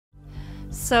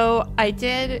So I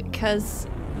did, because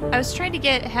I was trying to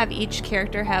have each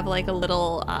character have like a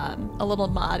little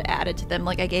mod added to them.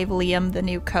 Like I gave Liam the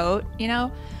new coat, you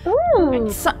know. Ooh.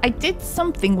 I did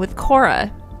something with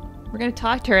Cora. We're gonna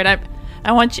talk to her, and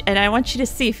I want you to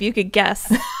see if you could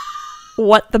guess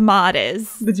what the mod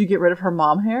is. Did you get rid of her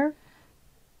mom hair?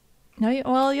 No,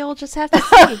 well, you'll just have to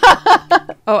see.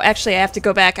 Oh, actually, I have to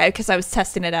go back because I was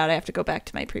testing it out. I have to go back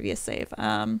to my previous save.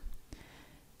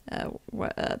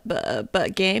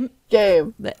 Game.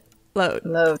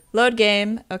 Load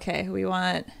game. Okay, we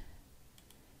want.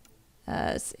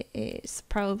 It's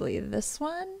probably this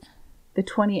one. The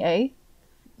 20A.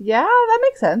 Yeah, that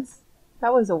makes sense.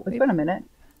 It's been a minute.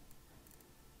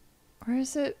 Or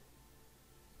is it?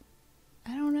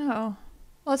 I don't know.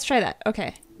 Well, let's try that.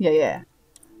 Okay. Yeah.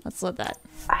 Let's load that.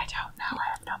 I don't know. I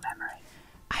have no memory.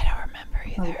 I don't remember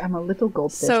either. I'm a little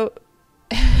goldfish. So,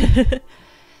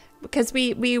 because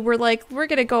we were like, we're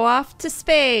going to go off to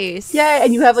space. Yeah,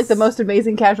 and you have like the most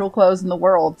amazing casual clothes in the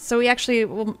world. So we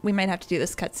might have to do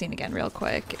this cutscene again real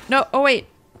quick. No, oh wait.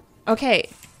 Okay.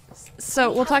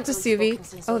 So we'll talk to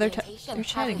Suvi. Oh, they're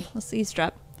chatting. Let's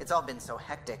eavesdrop. It's all been so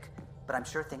hectic, but I'm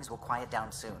sure things will quiet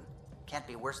down soon. Can't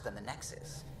be worse than the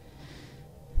Nexus.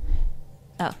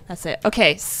 Oh, that's it.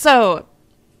 Okay, so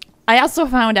I also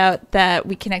found out that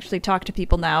we can actually talk to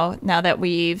people now that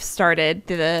we've started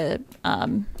the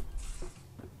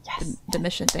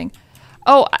mission thing.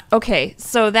 Oh, okay.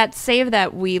 So that save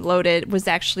that we loaded was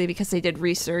actually because they did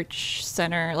research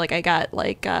center. Like I got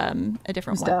like a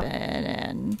different weapon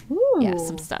and yeah,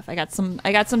 some stuff. I got some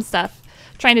stuff.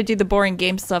 Trying to do the boring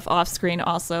game stuff off screen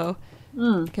also.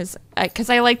 Because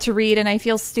I like to read and I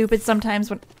feel stupid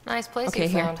sometimes when. Nice place okay, you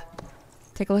here. found.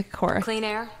 Take a look at Cora. Clean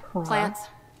air, plants,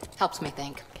 helps me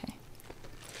think. Okay.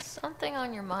 Something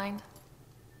on your mind?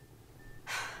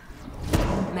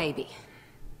 Maybe.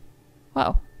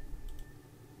 Whoa.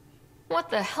 What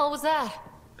the hell was that?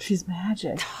 She's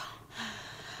magic.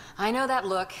 I know that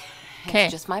look. Okay.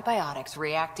 It's just my biotics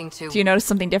reacting to. Do you notice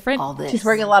something different? All this. She's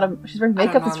wearing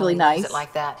makeup that's really nice. It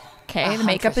like that. Okay, the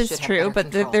makeup is true,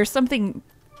 but there's something.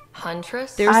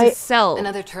 Huntress? There's a cell.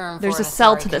 Another term for there's an a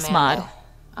cell Asari to this commando. mod.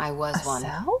 I was one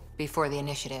cell? before the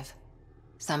initiative.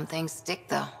 Some things stick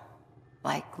though,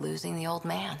 like losing the old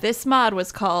man. This mod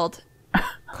was called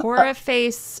Cora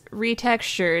Face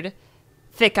Retextured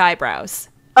Thick Eyebrows.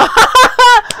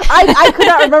 I could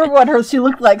not remember what she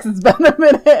looked like since it's been a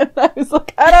minute. I was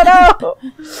like, I don't know.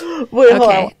 Wait, hold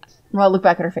on. I'm gonna look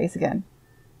back at her face again.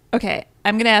 Okay,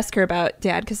 I'm gonna ask her about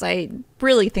Dad because I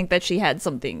really think that she had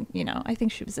something. You know, I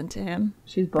think she was into him.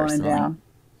 She's boning down.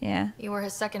 Yeah. You were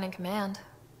his second in command.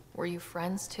 Were you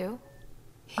friends too?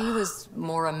 He was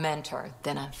more a mentor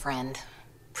than a friend.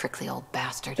 Prickly old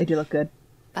bastard. They do look good.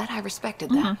 But I respected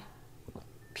that.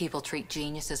 People treat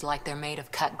geniuses like they're made of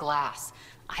cut glass.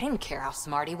 I didn't care how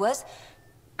smart he was.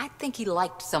 I think he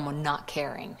liked someone not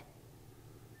caring.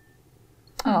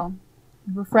 Oh.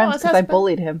 We're friends because I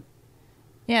bullied him.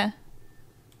 Yeah.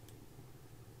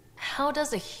 How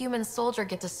does a human soldier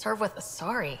get to serve with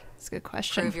Asari? That's a good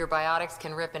question. Prove your biotics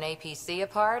can rip an APC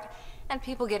apart, and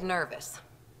people get nervous.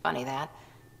 Funny that.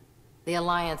 The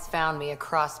Alliance found me a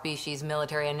cross-species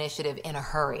military initiative in a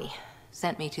hurry.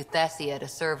 Sent me to Thessia to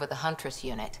serve with the Huntress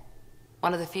unit.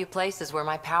 One of the few places where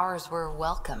my powers were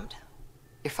welcomed.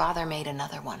 Your father made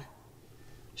another one.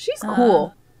 She's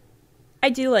cool.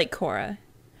 I do like Cora.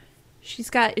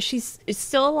 She's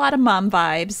still a lot of mom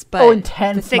vibes, but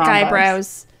intense the thick mom eyebrows.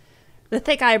 Vibes. The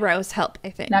thick eyebrows help,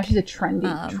 I think. Now she's a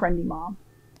trendy mom.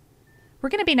 We're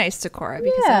gonna be nice to Cora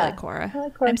because I like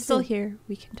Cora. I'm still here.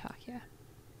 We can talk, yeah.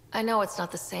 I know it's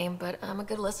not the same, but I'm a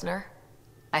good listener.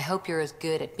 I hope you're as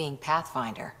good at being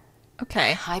Pathfinder.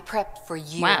 Okay. I prepped for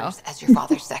years as your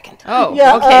father's second. Oh,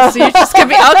 yeah, okay. So you're just gonna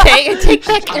be okay. Take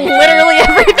back literally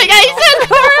everything I said,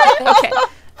 Cora. Okay.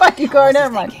 Fuck you, Cora.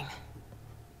 Never mind.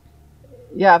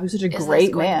 Yeah, he's such a great man. Is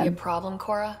this going to be a problem,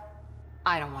 Cora?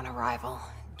 I don't want a rival.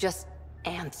 Just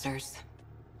answers.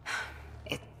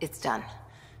 It's done.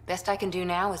 Best I can do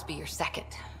now is be your second.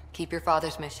 Keep your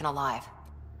father's mission alive.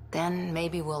 Then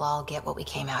maybe we'll all get what we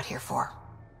came out here for.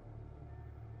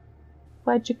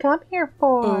 What'd you come here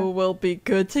for? Oh, we'll be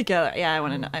good together. Yeah, I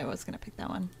want to know. I was gonna pick that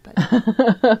one,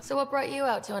 but. So what brought you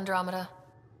out to Andromeda?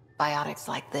 Biotics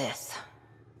like this.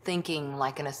 Thinking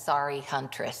like an Asari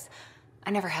huntress. I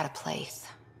never had a place.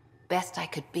 Best I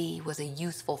could be was a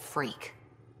useful freak.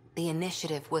 The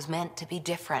initiative was meant to be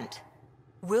different.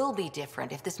 Will be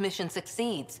different if this mission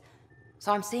succeeds.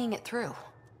 So I'm seeing it through.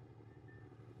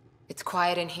 It's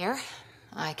quiet in here.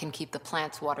 I can keep the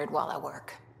plants watered while I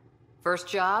work. First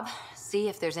job, see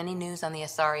if there's any news on the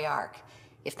Asari Ark.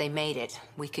 If they made it,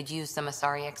 we could use some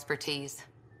Asari expertise.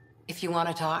 If you want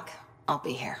to talk, I'll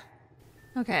be here.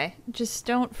 Okay, just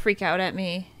don't freak out at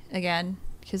me again,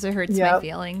 because it hurts my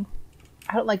feeling.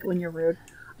 I don't like it when you're rude.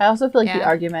 I also feel like the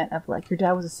argument of like, your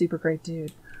dad was a super great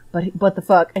dude, but the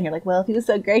fuck, and you're like, well, if he was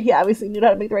so great, he obviously knew how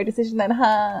to make the right decision then,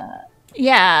 huh?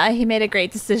 Yeah, he made a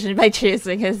great decision by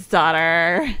choosing his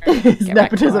daughter. His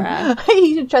nepotism.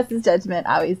 He should trust his judgment.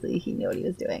 Obviously, he knew what he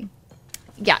was doing.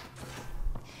 Yeah.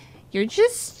 You're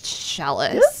just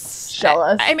jealous.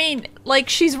 Jealous. I mean, like,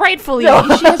 she's rightfully, she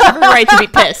has every right to be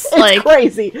pissed. It's like,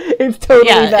 crazy. It's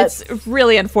totally nuts. It's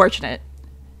really unfortunate.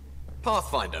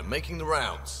 Pathfinder, making the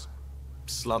rounds.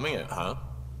 Slumming it, huh?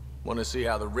 Want to see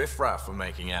how the riffraff are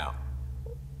making out?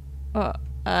 Sure.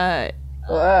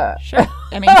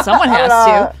 I mean, someone has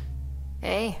to.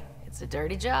 Hey, it's a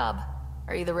dirty job.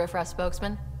 Are you the riffraff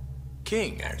spokesman?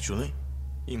 King, actually.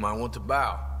 You might want to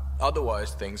bow.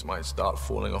 Otherwise, things might start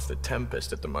falling off the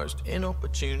Tempest at the most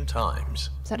inopportune times.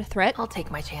 Is that a threat? I'll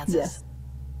take my chances. Yes.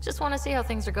 Just want to see how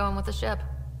things are going with the ship.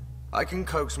 I can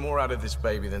coax more out of this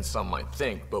baby than some might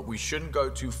think, but we shouldn't go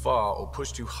too far or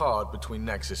push too hard between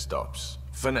Nexus stops.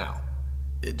 For now.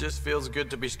 It just feels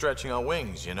good to be stretching our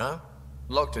wings, you know?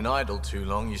 Locked and idle too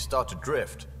long, you start to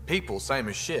drift. People, same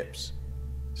as ships.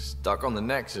 Stuck on the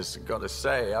Nexus, gotta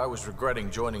say, I was regretting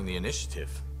joining the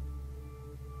initiative.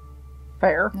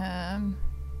 Fair.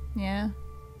 Yeah.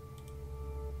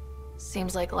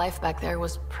 Seems like life back there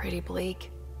was pretty bleak.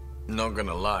 Not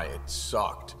gonna lie, it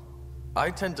sucked.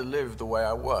 I tend to live the way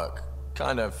I work.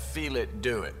 Kind of feel it,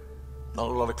 do it. Not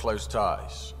a lot of close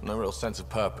ties, no real sense of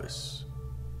purpose.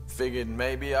 Figured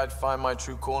maybe I'd find my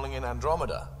true calling in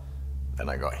Andromeda. Then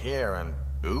I got here and,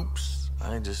 oops,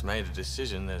 I just made a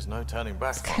decision there's no turning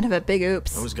back. It's kind of a big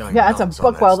oops. I was going Yeah, it's a nuts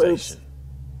on buck wild that oops. station.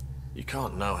 You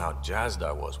can't know how jazzed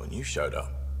I was when you showed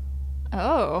up.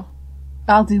 Oh.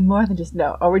 I'll do more than just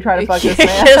no. Are we trying to fuck this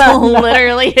man? Just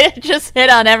literally just hit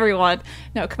on everyone.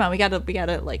 No, come on, we gotta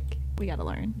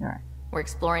learn. All right. We're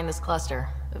exploring this cluster.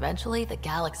 Eventually, the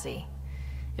galaxy.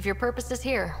 If your purpose is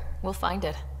here, we'll find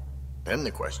it. Then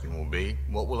the question will be,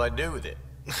 what will I do with it?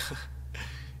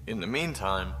 In the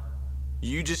meantime,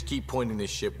 you just keep pointing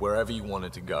this ship wherever you want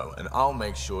it to go, and I'll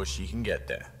make sure she can get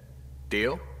there.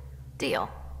 Deal? Deal.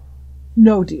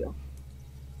 No deal.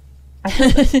 I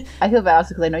feel bad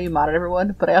because I know you modded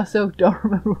everyone, but I also don't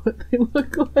remember what they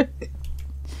look like.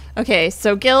 Okay,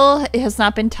 so Gil has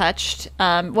not been touched.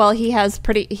 Well, he has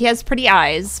pretty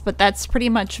eyes, but that's pretty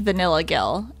much vanilla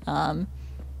Gil.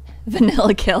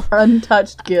 Vanilla Gil.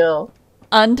 Untouched Gil.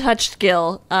 Untouched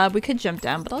Gil. We could jump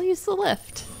down, but I'll use the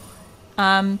lift.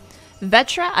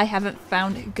 Vetra, I haven't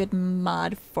found a good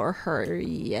mod for her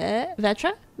yet.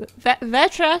 Vetra?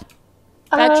 Vetra?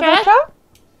 Vetra?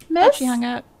 Miss? Thought she hung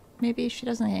out. Maybe she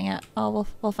doesn't hang out. Oh,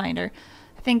 we'll find her.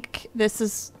 I think this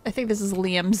is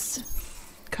Liam's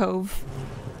cove.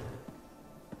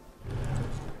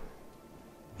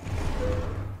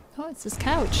 Oh, it's his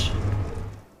couch.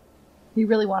 You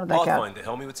really wanted that couch. Pathfinder,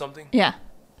 help me with something? Yeah.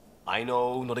 I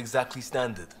know, not exactly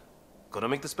standard. Gotta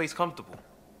make the space comfortable.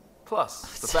 Plus, the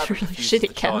It's a fabric really refuses shitty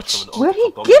to charge couch. from an Where'd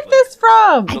he old get this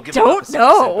from? Don't give don't him a 50%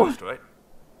 know. boost, right?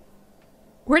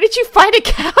 Where did you find a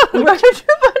couch? Where did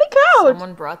you find a couch?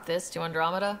 Someone brought this to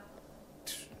Andromeda?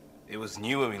 It was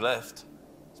new when we left.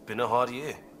 It's been a hard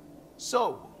year.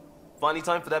 So, finally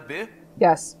time for that beer?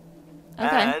 Yes. Okay.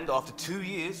 And after 2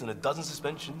 years and a dozen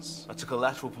suspensions, I took a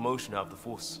lateral promotion out of the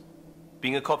force.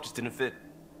 Being a cop just didn't fit.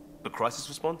 But crisis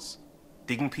response?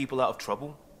 Digging people out of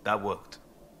trouble? That worked.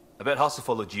 I bet Hustle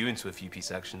followed you into a few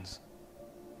peace actions.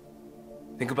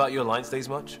 Think about your Alliance days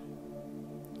much?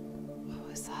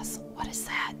 What is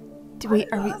that?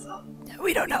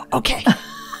 We don't know. Okay.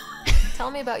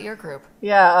 Tell me about your group.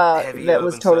 Yeah, Heavy that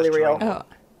was urban totally search real. training. Oh.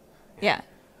 Yeah.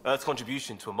 Earth's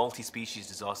contribution to a multi-species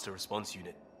disaster response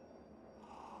unit.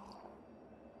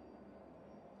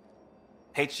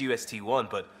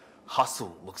 HUST-1, but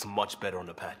Hustle looks much better on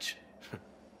the patch.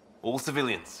 All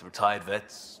civilians, retired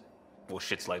vets, or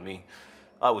shits like me.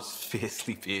 I was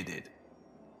fiercely bearded.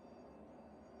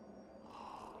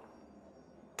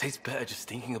 Tastes better just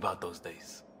thinking about those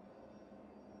days.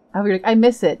 I'll be like, I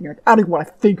miss it. And you're like, I don't even want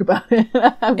to think about it.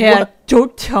 Yeah,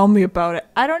 don't tell me about it.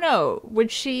 I don't know.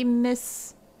 Would she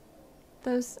miss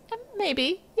those?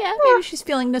 Maybe. Yeah, maybe she's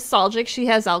feeling nostalgic. She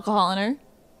has alcohol in her.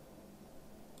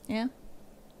 Yeah.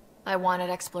 I wanted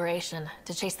exploration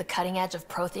to chase the cutting edge of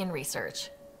Prothean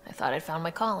research. I thought I'd found my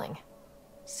calling.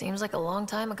 Seems like a long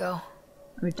time ago.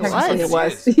 I mean, technically it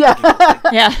was. Yes. Yeah.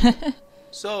 Yeah.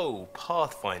 So,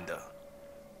 Pathfinder.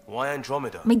 Why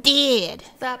Andromeda? My dad.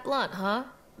 That blunt, huh?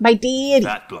 My daddy.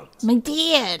 That blunt. My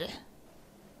dad.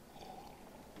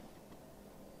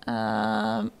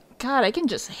 God, I can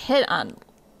just hit on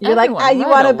You're like, ah, you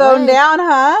want to bone down,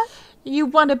 huh? You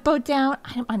want to bone down?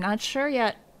 I'm not sure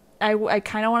yet. I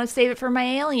kind of want to save it for my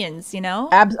aliens, you know?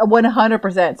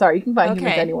 100%. Sorry, you can find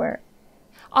humans anywhere.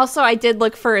 Also, I did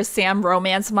look for a Sam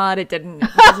romance mod. It doesn't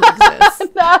exist.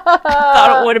 No. I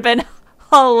thought it would have been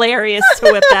hilarious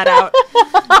to whip that out.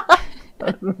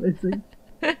 That's amazing.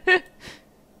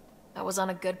 I was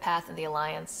on a good path in the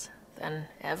Alliance. Then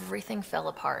everything fell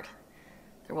apart.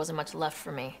 There wasn't much left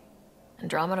for me.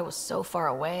 Andromeda was so far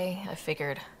away, I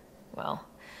figured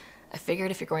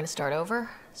if you're going to start over,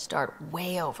 start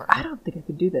way over. I don't think I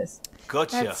could do this.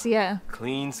 Gotcha.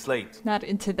 Clean slate. Not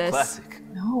into this. Classic.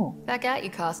 No. Back at you,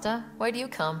 Costa. Why do you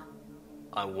come?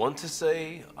 I want to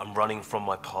say I'm running from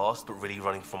my past, but really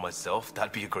running from myself.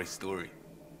 That'd be a great story.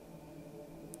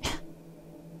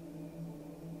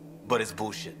 But it's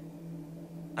bullshit.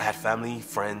 I had family,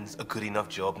 friends, a good enough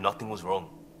job, nothing was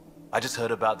wrong. I just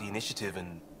heard about the initiative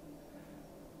and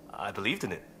I believed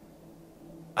in it.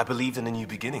 I believed in a new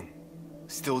beginning.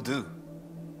 Still do.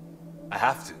 I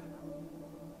have to.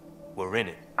 We're in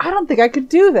it. I don't think I could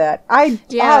do that. I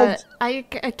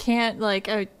can't, like,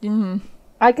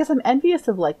 I guess I'm envious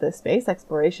of, like, the space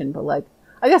exploration, but, like,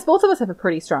 I guess both of us have a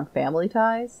pretty strong family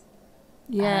ties.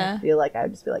 Yeah. I feel like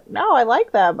I'd just be like, no, I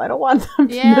like them. I don't want them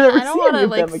to I never don't see want any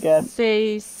to, of them again.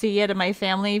 see it in my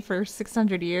family for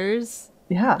 600 years.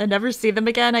 Yeah. And never see them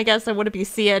again. I guess I wouldn't be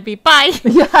see it. It'd be bye.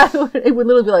 Yeah, it would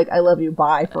literally be like, I love you,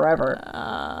 bye, forever.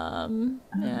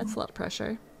 Yeah, it's a lot of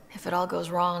pressure. If it all goes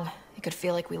wrong, it could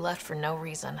feel like we left for no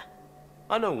reason.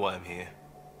 I know why I'm here.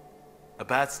 A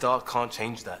bad start can't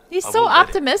change that. He's so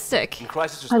optimistic. In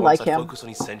crisis response, I like him. focus on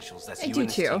essentials. That's I you do and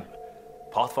this too. team.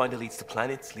 Pathfinder leads to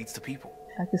planets, leads to people.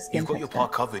 Like the skin You've got your texture.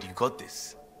 part covered. You got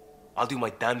this. I'll do my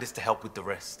damnedest to help with the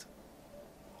rest.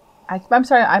 I'm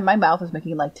sorry, my mouth is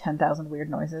making like 10,000 weird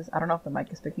noises. I don't know if the mic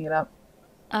is picking it up.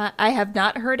 I have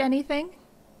not heard anything,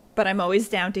 but I'm always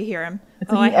down to hear him.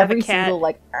 It's I have every a cat. single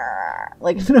like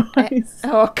noise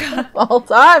Oh god. the whole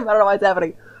time. I don't know why it's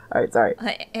happening. All right, sorry.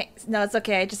 No, it's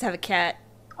okay. I just have a cat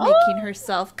making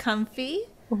herself comfy.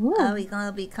 Ooh. Are we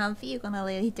gonna be comfy? You're gonna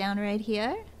lay down right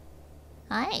here?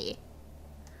 Hi.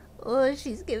 Oh,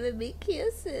 she's giving me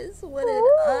kisses. What an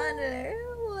honor.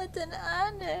 What an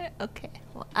honor. Okay,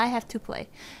 well, I have to play.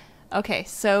 Okay,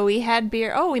 so we had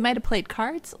beer. Oh, we might have played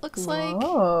cards, it looks like.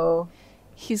 Oh.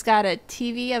 He's got a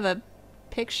TV of a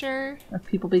picture. Of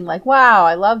people being like, wow,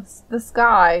 I love the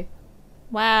sky.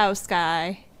 Wow,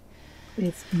 Sky.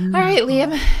 It's All right,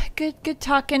 Liam. Good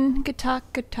talking. Good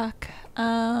talk.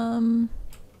 Where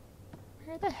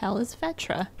the hell is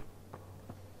Vetra?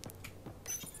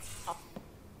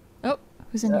 Oh,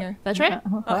 who's in here? Vetra?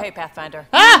 Oh, hey, Pathfinder.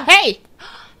 Ah, hey!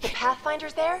 The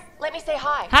Pathfinder's there? Let me say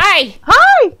hi. Hi!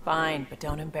 Hi! Fine, but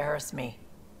don't embarrass me.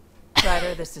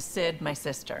 Ryder, this is Sid, my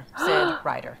sister. Sid,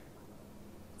 Ryder.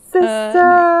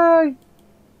 Sister!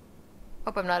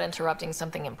 Hope I'm not interrupting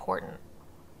something important.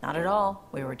 Not at all.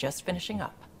 We were just finishing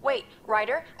up. Wait,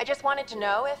 Ryder, I just wanted to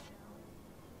know if...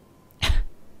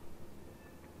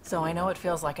 So I know it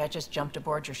feels like I just jumped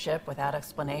aboard your ship without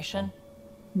explanation.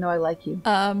 No, I like you.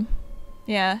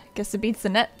 Yeah, guess it beats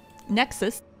the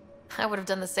Nexus. I would have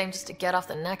done the same just to get off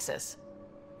the Nexus.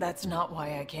 That's not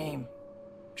why I came.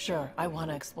 Sure, I want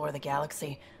to explore the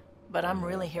galaxy, but I'm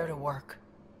really here to work.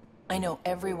 I know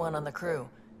everyone on the crew,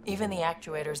 even the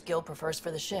actuators Gil prefers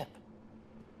for the ship.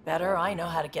 Better, I know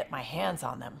how to get my hands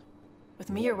on them. With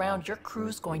me around, your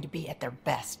crew's going to be at their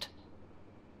best.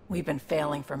 We've been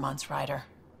failing for months, Ryder.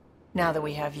 Now that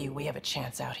we have you, we have a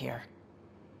chance out here.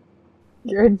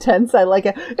 You're intense. I like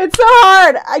it. It's so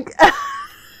hard.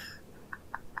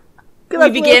 We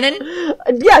beginning?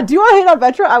 Yeah. Do you want to hit on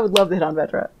Vetra? I would love to hit on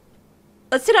Vetra.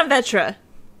 Let's hit on Vetra.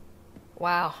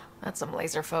 Wow, that's some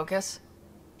laser focus.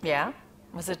 Yeah?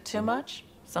 Was it too much?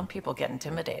 Some people get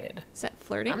intimidated. Is that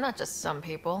flirting? I'm not just some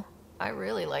people. I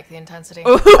really like the intensity.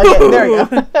 Okay, there we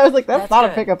go. I was like, that's not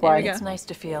good. a pickup line. It's nice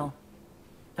to feel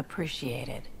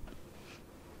appreciated.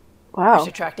 Wow. I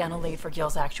should track down a lead for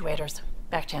Gil's actuators.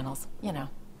 Back channels, you know.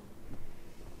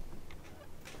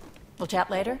 We'll chat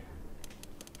later?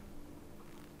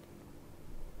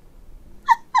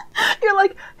 You're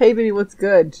like, hey, baby, what's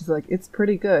good? She's like, it's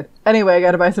pretty good. Anyway, I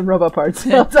gotta buy some robot parts.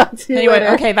 I'll talk to you later.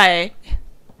 Okay, bye.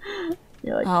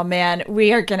 You're like, Oh man,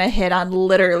 we are gonna hit on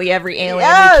literally every alien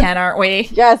Yes! we can, aren't we?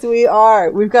 yes, we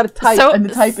are. We've got a type, and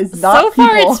the type is not so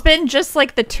far people. it's been just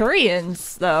like the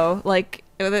Turians, though. Like,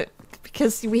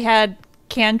 because we had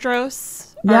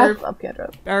Kandros, Yeah, I love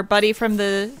Kendra. our buddy from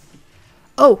the...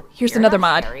 Oh, here's another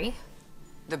mod. Harry.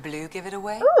 The blue give it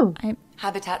away? Ooh.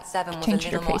 Habitat 7 was a Changed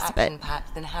little your more face a bit.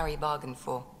 action-packed than Harry bargained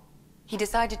for. He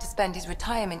decided to spend his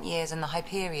retirement years in the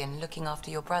Hyperion looking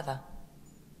after your brother.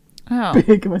 Oh.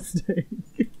 Big mistake.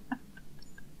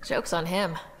 Joke's on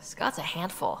him. Scott's a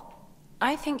handful.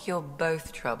 I think you're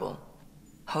both trouble.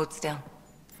 Hold still.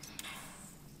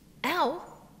 Ow.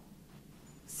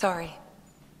 Sorry.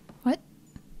 What?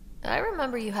 I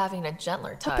remember you having a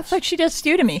gentler touch. What the fuck she just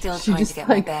do to me? Still She trying just to get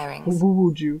like my bearings.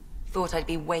 wooed you. Thought I'd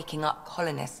be waking up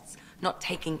colonists, not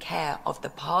taking care of the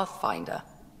Pathfinder.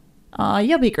 Aw,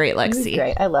 you'll be great, This is Lexi.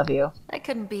 great. I love you. I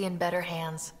couldn't be in better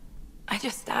hands. I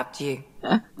just stabbed you.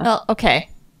 Well, okay.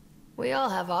 We all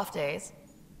have off days.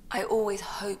 I always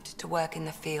hoped to work in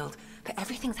the field, but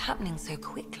everything's happening so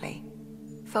quickly.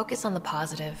 Focus on the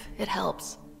positive. It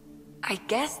helps. I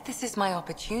guess this is my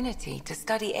opportunity to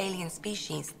study alien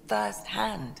species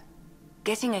firsthand.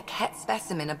 Getting a Ket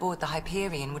specimen aboard the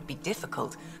Hyperion would be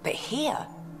difficult, but here,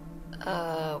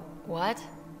 What?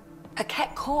 a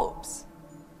Ket corpse.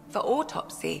 For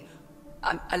autopsy,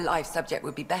 a live subject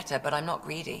would be better, but I'm not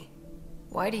greedy.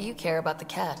 Why do you care about the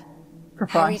cat? For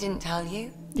fun. Harry didn't tell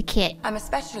you? The kid. I'm a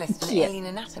specialist in Yeah. alien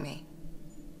anatomy.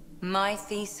 My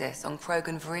thesis on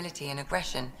Krogan virility and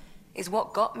aggression is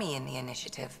what got me in the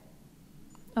initiative.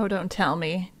 Oh, don't tell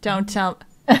me. Don't tell.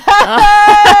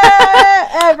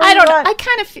 Everyone. I don't. I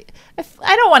kind of.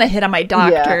 I don't want to hit on my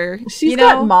doctor. Yeah. She's you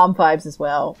got know? mom vibes as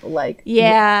well. Like,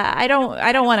 Yeah, I don't.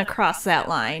 I don't want to cross that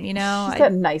line. You know. she's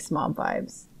got nice mom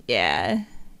vibes. Yeah.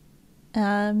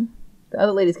 The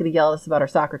other lady's gonna yell at us about our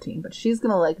soccer team, but she's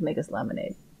gonna like make us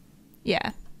lemonade.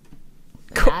 Yeah.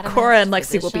 Anatomist, Cora and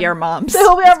Lexi will be physician. our moms.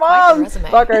 They'll be our quite the moms.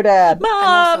 resume. Fuck our dad. I'm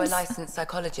also Moms. a licensed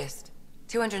psychologist.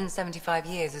 275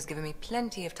 years has given me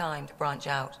plenty of time to branch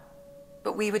out.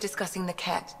 But we were discussing the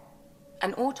Ket.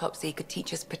 An autopsy could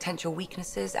teach us potential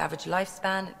weaknesses, average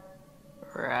lifespan.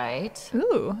 Right.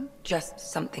 Ooh, Just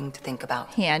something to think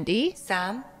about. handy.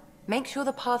 Sam, make sure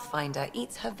the Pathfinder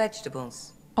eats her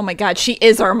vegetables. Oh my God, she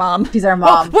is our mom. She's our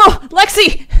mom. Whoa,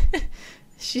 Lexi.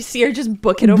 She see her just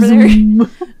book it over there.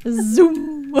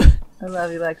 Zoom. I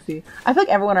love you, Lexi. I feel like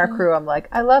everyone in our crew, I'm like,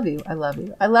 I love you. I love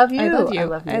you. I love you. I love you. I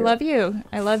love you. I love you.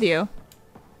 I love you.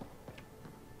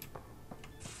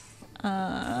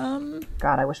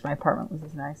 God, I wish my apartment was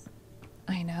as nice.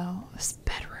 I know this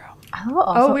bedroom. I love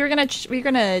also, Oh, we were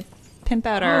gonna pimp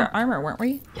out our armor, weren't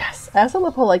we? yes. I also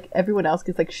love how like everyone else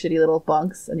gets like shitty little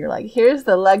bunks, and you're like, here's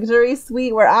the luxury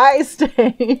suite where I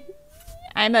stay.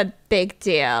 I'm a big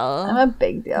deal. I'm a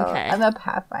big deal. Okay. I'm a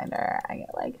Pathfinder. I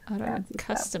get like Auto fancy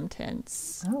custom tints.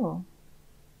 stuff. Oh.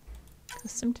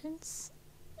 Custom tints.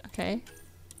 Okay.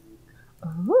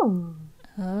 Ooh.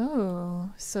 Oh,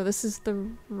 so this is the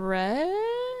red.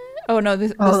 Oh no,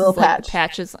 this little is like patch. the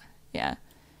patches. Yeah.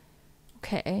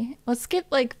 Okay, let's get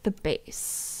like the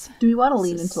base. Do we want to This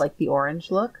lean is- into like the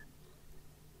orange look?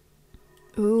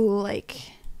 Ooh,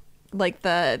 like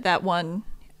that one.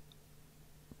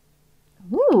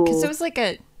 Ooh. Because it was like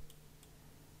a.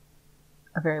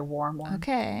 A very warm one.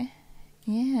 Okay.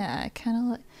 Yeah, kind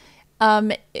of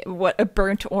like. What, a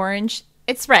burnt orange?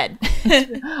 It's red.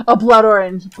 A blood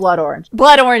orange. Blood orange.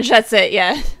 Blood orange. That's it.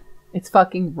 Yeah. It's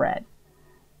fucking red.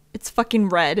 It's fucking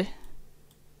red.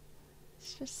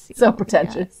 Let's just see So what we got.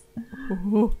 pretentious.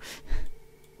 Ooh.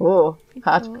 Ooh.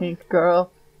 Hot go- pink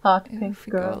girl. Hot Ooh, pink if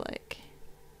we girl. go like.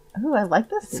 Ooh, I like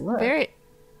this It's look. very.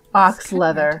 Ox it's kind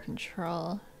of hard to leather.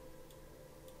 control.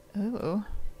 Ooh.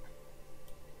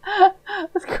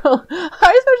 That's cool.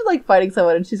 I just imagine like fighting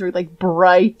someone and she's wearing like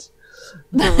bright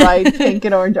pink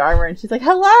and orange armor and she's like,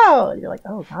 hello! And you're like,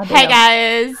 oh god. Hey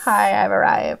damn. guys. Hi, I've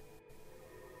arrived.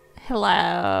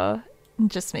 Hello.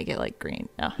 Just make it like green.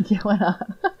 Oh. Yeah, why not?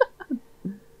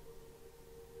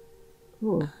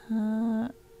 Ooh.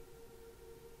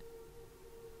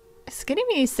 It's getting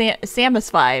me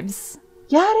Samus vibes.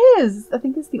 Yeah, it is. I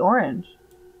think it's the orange.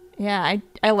 Yeah,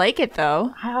 I like it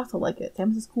though. I also like it.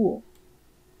 Samus is cool.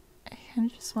 I kind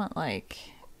of just want like,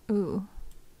 ooh.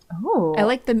 Oh. I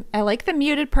like the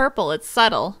muted purple. It's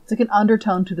subtle. It's like an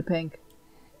undertone to the pink.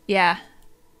 Yeah,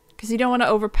 because you don't want to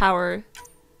overpower.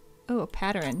 Oh, a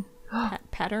pattern.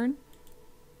 Pattern.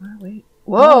 Oh, wait.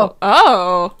 Whoa.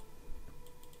 Oh.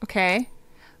 Okay.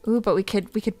 Ooh, but we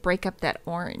could break up that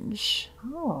orange.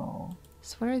 Oh.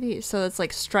 So what are these? So it's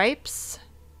like stripes,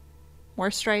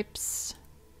 more stripes,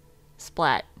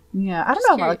 splat. Yeah, I don't Just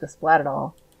know if I curious. like the splat at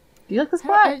all. Do you like the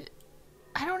splat?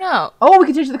 I don't know. Oh, we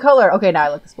can change the color. Okay, now I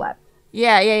like the splat.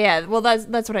 Yeah. Well, that's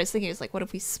what I was thinking. It's like, what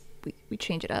if we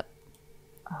change it up?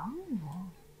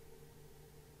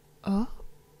 Oh.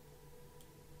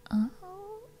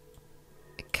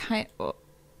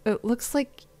 It looks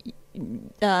like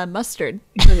mustard.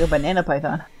 It's like a banana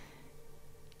python.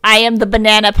 I am the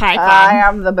banana python. I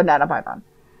am the banana python.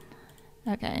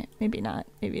 Okay, maybe not.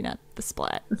 Maybe not the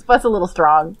splat. The splat's a little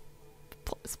strong.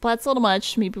 splat's a little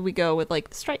much. Maybe we go with like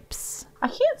the stripes. I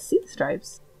can't see the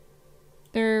stripes.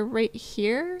 They're right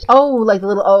here. Oh, like the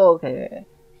little. Oh, okay.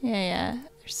 Yeah.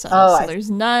 There's some. Oh, so there's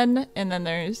none, and then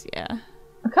there's I kind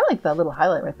of like that little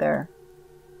highlight right there.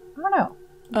 I don't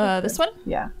know. This one.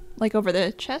 Yeah. Like over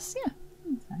the chest. Yeah.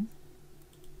 That's nice.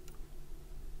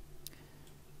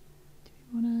 Do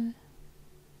we wanna?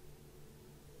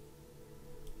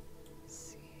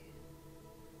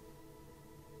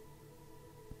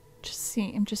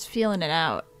 I'm just feeling it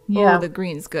out. Yeah. Oh, the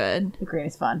green's good. The green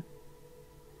is fun.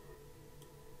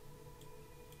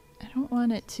 I don't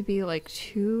want it to be like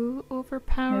too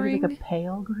overpowering. Maybe like a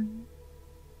pale green.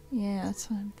 Yeah, that's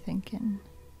what I'm thinking.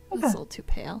 Okay. It's a little too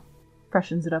pale.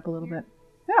 Freshens it up a little bit.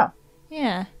 Yeah.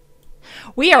 Yeah.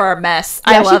 We are a mess.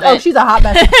 Yeah, I love it. Oh, she's a hot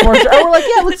mess for sure. And we're like,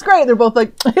 yeah, it looks great. They're both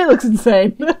like, it looks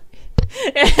insane.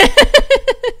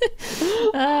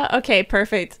 Okay,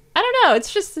 perfect. I don't know. It's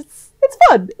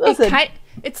fun. Listen.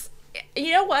 It's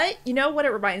you know what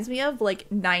it reminds me of, like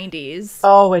 90s.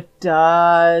 Oh, it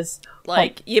does.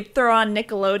 Like you throw on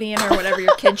Nickelodeon or whatever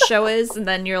your kid's show is, and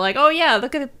then you're like, oh yeah,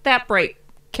 look at that bright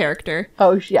character.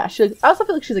 Oh yeah, I also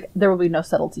feel like she's like, there will be no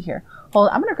subtlety here. Hold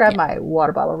on, I'm gonna grab my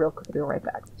water bottle real quick. I'll be right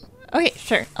back. Okay,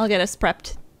 sure. I'll get us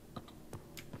prepped.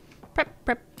 Prep.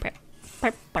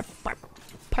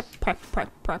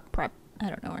 I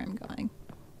don't know where I'm going.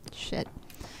 Shit.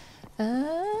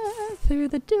 Through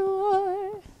the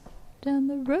door, down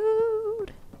the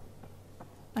road.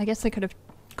 I guess I could have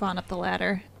gone up the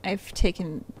ladder. I've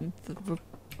taken the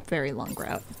very long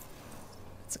route.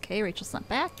 It's okay, Rachel's not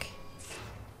back.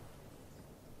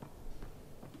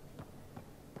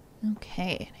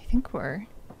 Okay, I think we're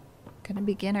gonna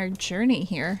begin our journey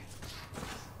here.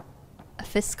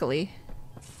 Fiscally.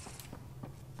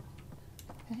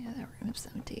 Okay, yeah, that room is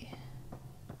empty.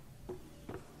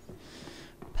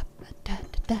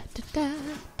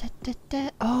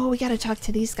 Oh, we gotta talk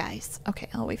to these guys. Okay,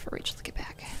 I'll wait for Rachel to get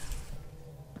back.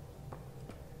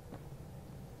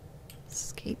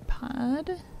 Escape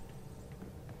pod.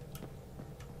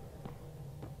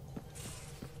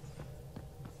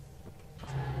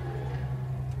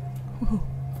 Ooh.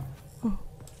 Ooh.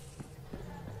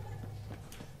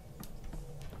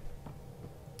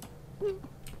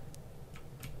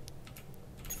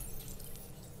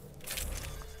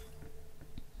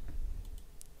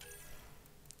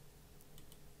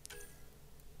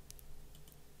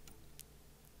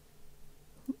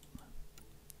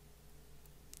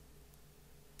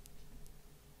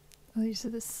 Oh, these are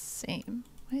the same.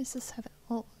 Why does this have a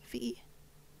little V?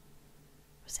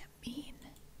 What does that mean?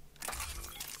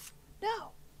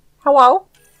 No. Hello?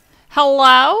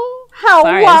 Hello? Hello?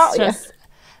 Sorry, I was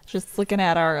just looking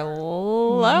at our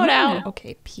loadout.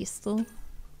 Okay, pistol.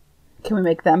 Can we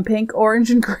make them pink, orange,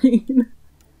 and green?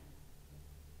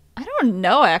 I don't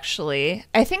know, actually.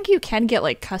 I think you can get,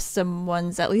 like, custom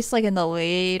ones, at least, like, in the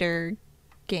later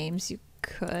games you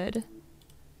could.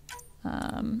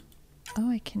 Oh,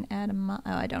 I can add a mod.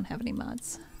 Oh, I don't have any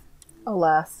mods.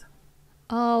 Alas.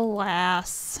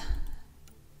 Alas.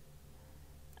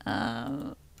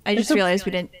 I just realized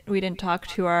we didn't talk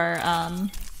to our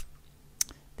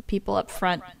the people up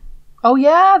front. Oh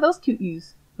yeah, those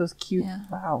cuties. Those cute. Yeah.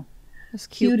 Wow. Those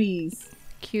cuties.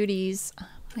 Cuties.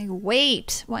 My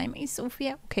weight. Why am I so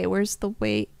fat? Okay, where's the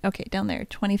weight? Okay, down there.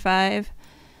 25. Are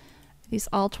these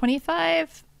all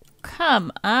 25?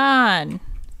 Come on.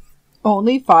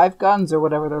 Only 5 guns or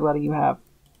whatever they're letting you have.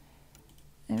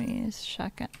 I mean, it's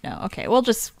shotgun. No, okay. We'll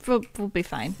be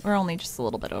fine. We're only just a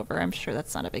little bit over. I'm sure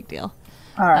that's not a big deal.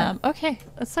 All right. Okay,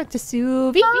 let's talk to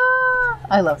Suvi.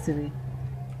 I love Suvi.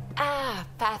 Ah,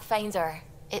 Pathfinder.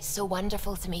 It's so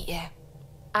wonderful to meet you.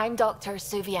 I'm Dr.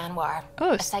 Suvi Anwar,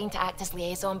 assigned to act as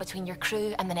liaison between your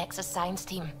crew and the Nexus Science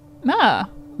team. I'm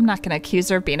not going to accuse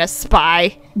her of being a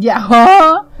spy. Yeah,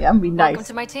 huh? Yeah, I'm gonna be nice. Welcome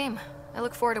to my team. I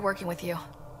look forward to working with you.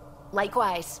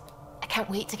 Likewise. I can't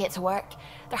wait to get to work.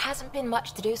 There hasn't been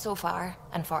much to do so far,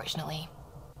 unfortunately.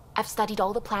 I've studied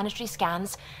all the planetary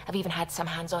scans. I've even had some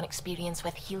hands-on experience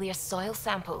with Helios soil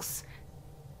samples.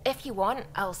 If you want,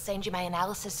 I'll send you my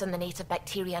analysis on the native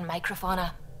bacteria and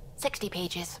microfauna. 60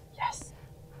 pages. Yes.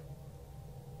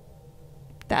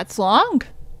 That's long.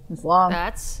 It's long.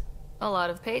 That's a lot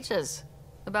of pages.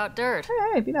 About dirt.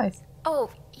 Hey, be nice. Oh,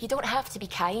 you don't have to be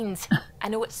kind. I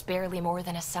know it's barely more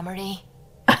than a summary.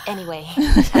 Anyway,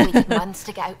 I waited months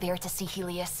to get out there to see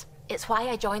Helios. It's why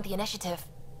I joined the initiative.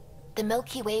 The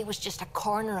Milky Way was just a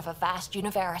corner of a vast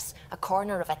universe, a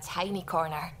corner of a tiny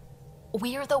corner.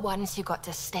 We're the ones who got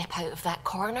to step out of that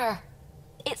corner.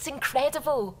 It's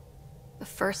incredible. The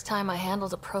first time I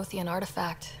handled a Prothean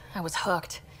artifact, I was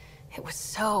hooked. It was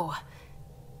so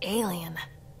alien.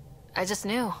 I just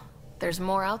knew. There's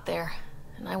more out there,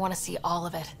 and I want to see all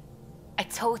of it. I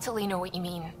totally know what you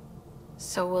mean.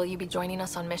 So will you be joining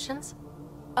us on missions?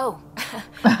 Oh,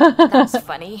 that's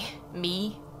funny.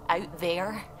 Me, out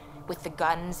there, with the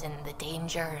guns and the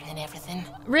danger and everything.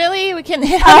 Really? We can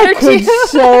hit on her could too?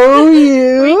 show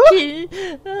you. We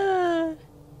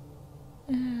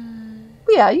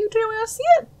Yeah, you do want to see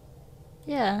it?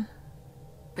 yeah.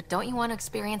 But don't you want to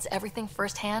experience everything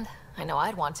firsthand? I know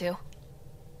I'd want to.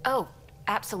 Oh,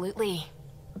 absolutely.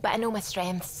 But I know my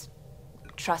strengths.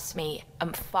 Trust me,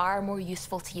 I'm far more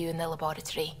useful to you in the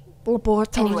laboratory.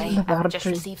 Anyway, I've just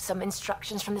received some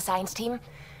instructions from the science team,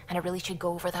 and I really should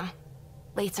go over them.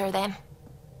 Later, then.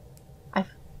 I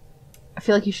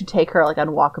feel like you should take her, like, on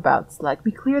walkabouts. Like,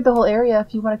 we cleared the whole area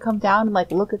if you want to come down and,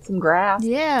 like, look at some grass.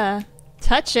 Yeah.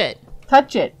 Touch it.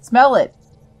 Touch it. Smell it.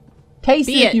 Taste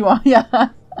it if you want. Yeah.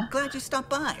 Glad you stopped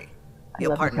by.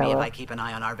 You'll pardon me if I keep an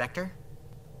eye on our vector.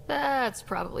 That's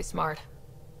probably smart.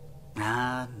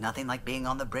 Nothing like being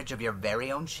on the bridge of your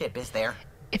very own ship, is there?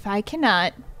 If I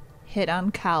cannot hit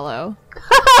on Kahlo.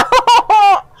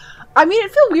 I mean,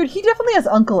 it feels weird. He definitely has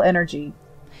uncle energy.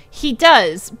 He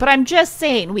does, but I'm just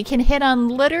saying, we can hit on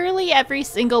literally every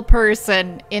single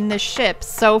person in the ship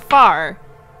so far.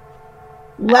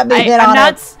 Let me hit on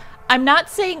it. I'm not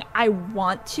saying I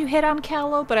want to hit on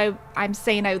Kahlo, but I'm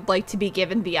saying I would like to be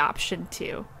given the option to.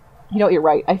 You know what, you're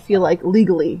right. I feel like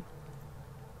legally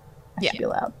I should be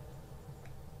allowed.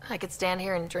 I could stand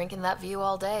here and drink in that view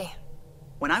all day.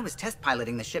 When I was test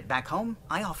piloting the ship back home,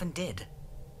 I often did.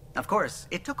 Of course,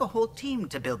 it took a whole team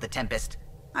to build the Tempest.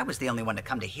 I was the only one to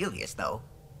come to Helios, though.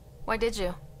 Why did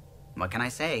you? What can I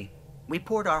say? We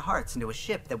poured our hearts into a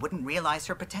ship that wouldn't realize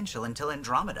her potential until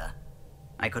Andromeda.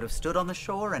 I could have stood on the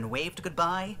shore and waved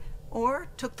goodbye, or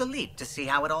took the leap to see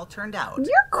how it all turned out.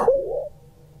 You're cool.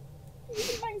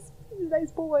 You're a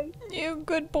nice boy. You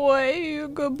good boy. You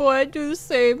good boy. I do the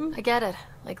same. I get it.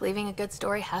 Like leaving a good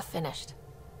story half finished.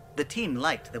 The team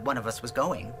liked that one of us was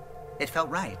going. It felt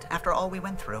right after all we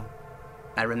went through.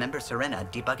 I remember Serena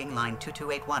debugging line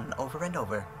 2281 over and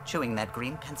over, chewing that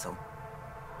green pencil.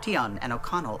 Tion and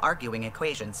O'Connell arguing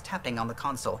equations, tapping on the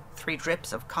console, 3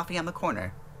 drips of coffee on the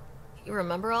corner. You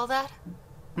remember all that?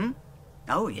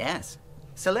 Oh, yes.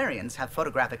 Solarians have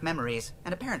photographic memories,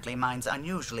 and apparently mine's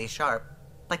unusually sharp.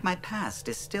 Like my past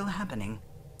is still happening.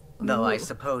 Ooh. Though I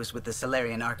suppose with the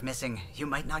Solarian arc missing, you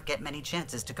might not get many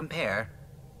chances to compare.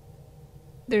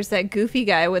 There's that goofy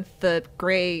guy with the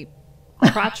gray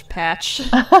crotch patch.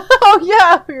 Oh,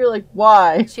 yeah. You're like,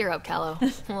 why? Cheer up, Kahlo.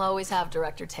 We'll always have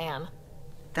Director Tan.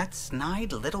 That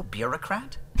snide little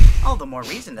bureaucrat? All the more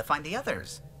reason to find the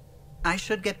others. I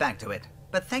should get back to it,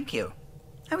 but thank you.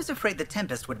 I was afraid the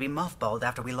Tempest would be mothballed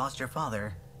after we lost your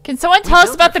father. Can someone tell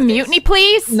us about the mutiny,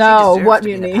 please? No, what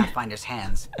mutiny? Pathfinder's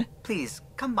hands. Please,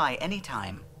 come by any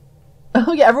time.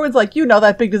 Oh yeah, everyone's like, you know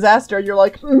that big disaster, and you're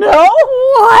like, no?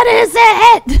 What is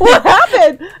it? What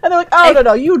happened? And they're like, oh,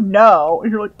 no, you know.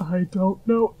 And you're like, I don't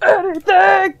know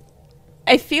anything.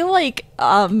 I feel like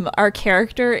our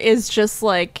character is just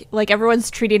like everyone's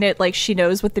treating it like she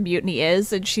knows what the mutiny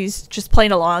is, and she's just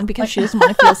playing along because she doesn't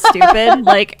want to feel stupid.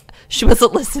 Like she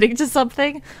wasn't listening to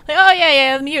something. Like, oh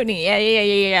yeah, the mutiny,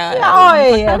 yeah.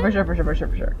 Oh yeah, for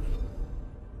sure.